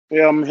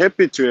Yeah, I'm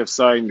happy to have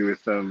signed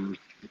with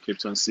Cape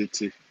Town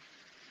City.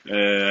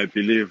 I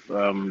believe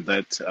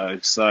that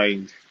I've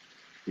signed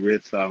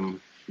with the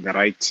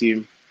right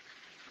team.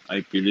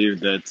 I believe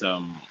that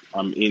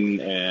I'm in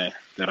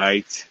the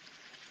right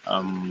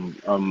um,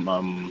 um,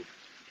 um,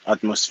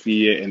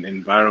 atmosphere and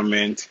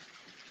environment.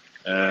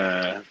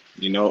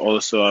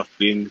 Also I've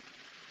been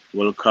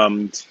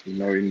welcomed,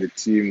 in the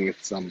team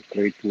with some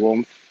great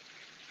warmth,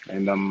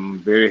 and I'm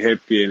very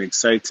happy and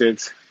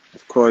excited.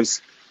 Of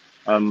course,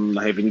 I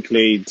haven't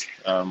played.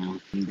 The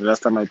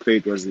last time I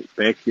played was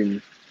back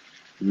in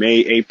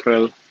May,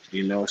 April,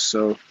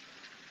 so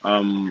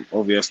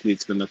obviously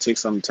it's gonna take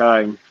some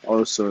time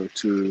also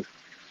to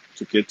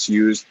get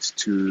used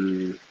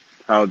to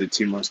how the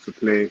team wants to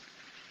play,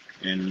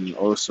 and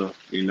also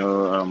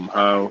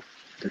how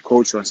the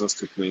coach wants us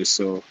to play.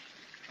 So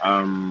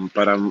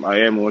but I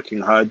am working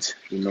hard,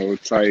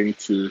 trying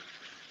to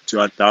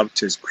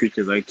adapt as quick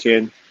as I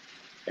can,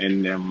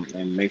 and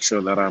make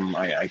sure that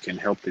I can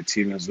help the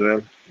team as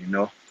well.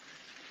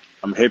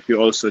 I'm happy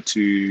also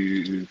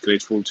to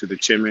grateful to the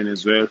chairman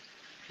as well,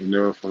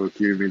 for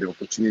giving me the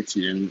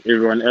opportunity, and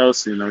everyone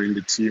else, in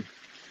the team,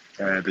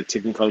 the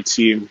technical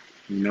team,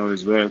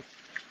 as well.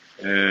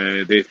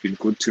 They've been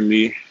good to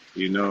me,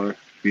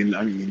 been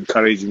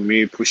encouraging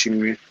me,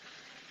 pushing me,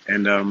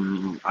 and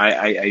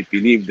I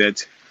believe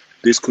that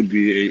this could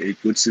be a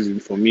good season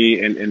for me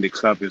and the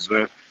club as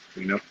well.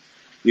 You know,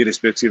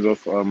 irrespective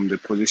of the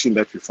position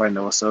that we find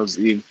ourselves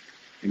in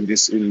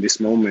this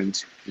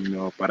moment.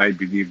 But I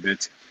believe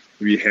that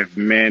we have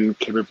men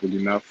capable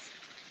enough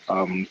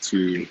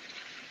to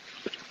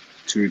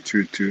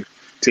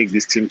take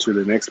this team to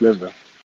the next level.